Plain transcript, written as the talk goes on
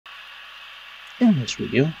In this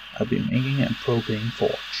video, I'll be making a propane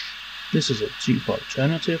forge. This is a cheaper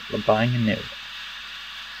alternative for buying a new one.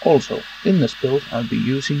 Also, in this build I'll be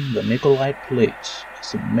using vermiculite plates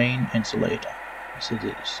as the main insulator, as it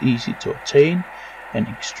is easy to obtain and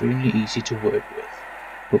extremely easy to work with.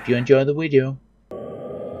 Hope you enjoy the video.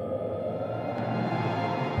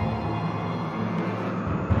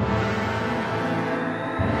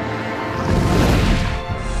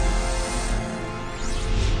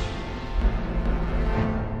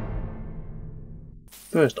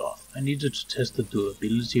 First off, I needed to test the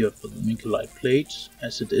durability of the vermiculite plates,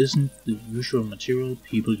 as it isn't the usual material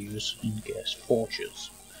people use in gas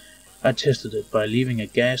forges. I tested it by leaving a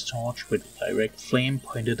gas torch with a direct flame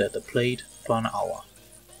pointed at the plate for an hour.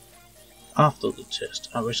 After the test,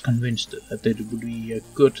 I was convinced that it would be a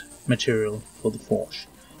good material for the forge,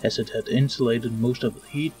 as it had insulated most of the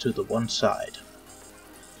heat to the one side.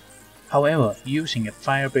 However, using a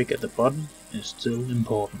fire brick at the bottom is still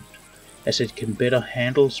important, as it can better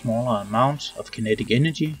handle smaller amounts of kinetic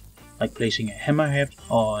energy, like placing a hammerhead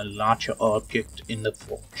or a larger object in the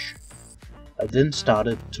forge. I then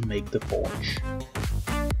started to make the forge.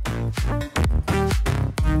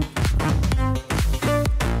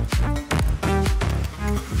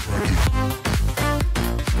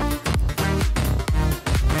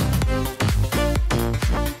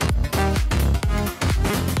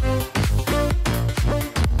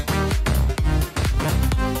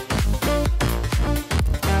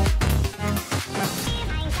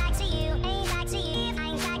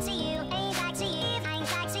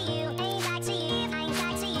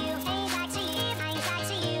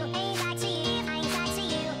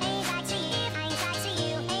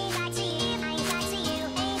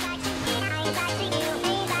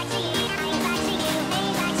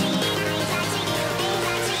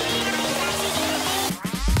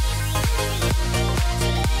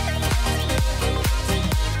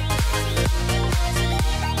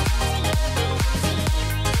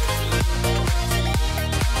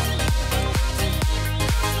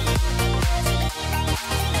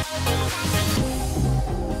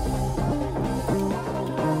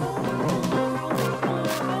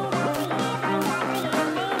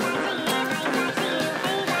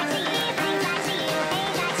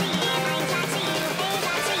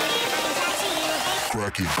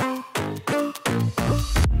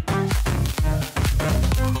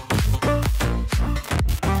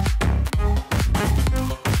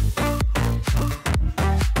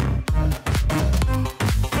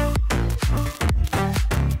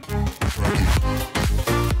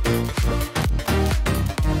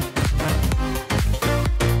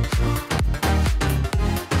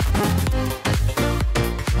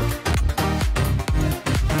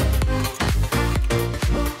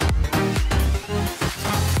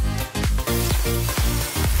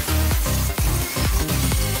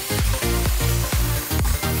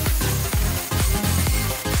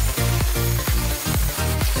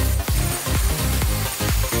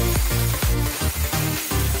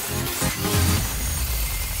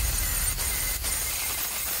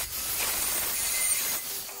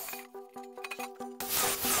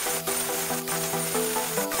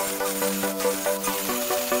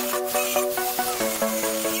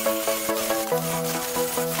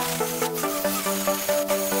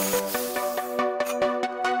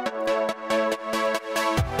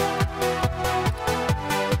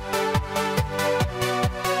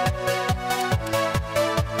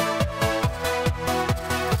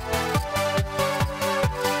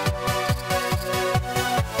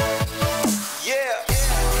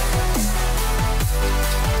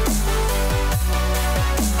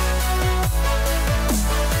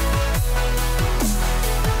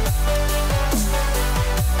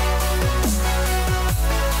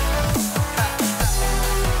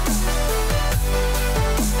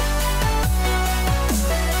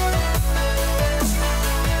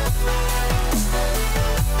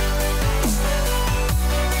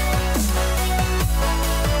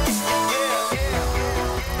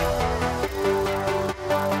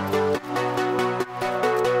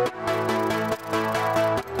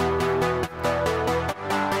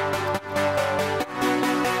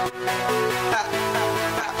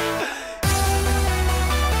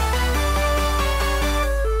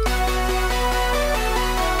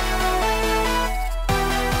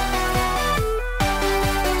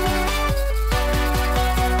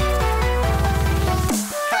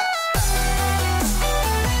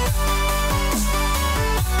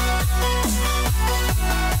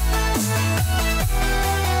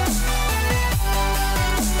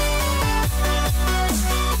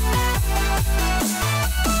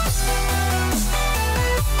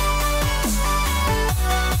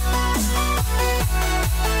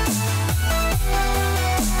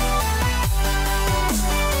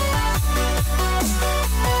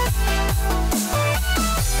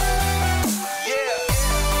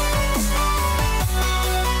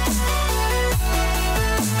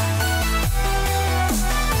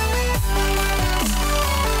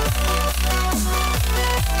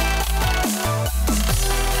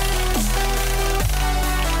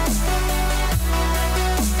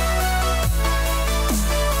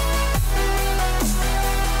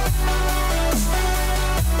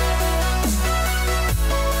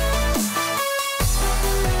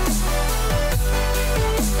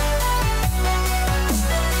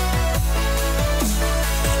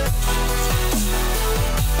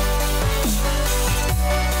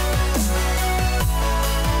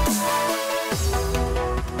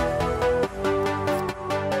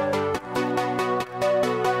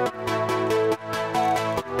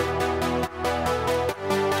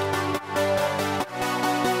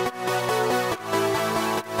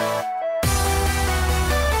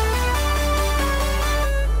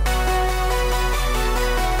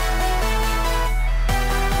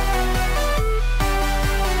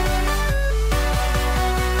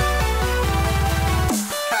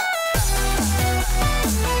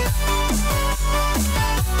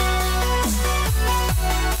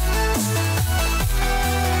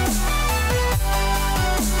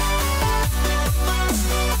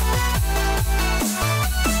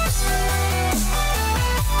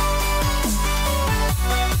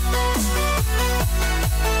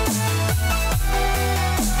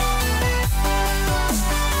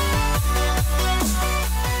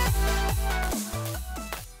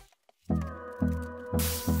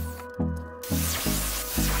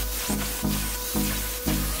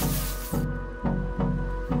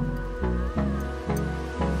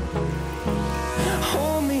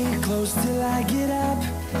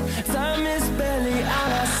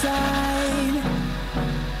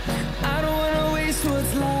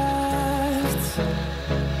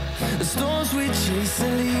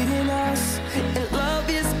 leading us, and love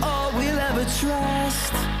is all we'll ever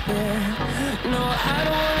trust. Yeah.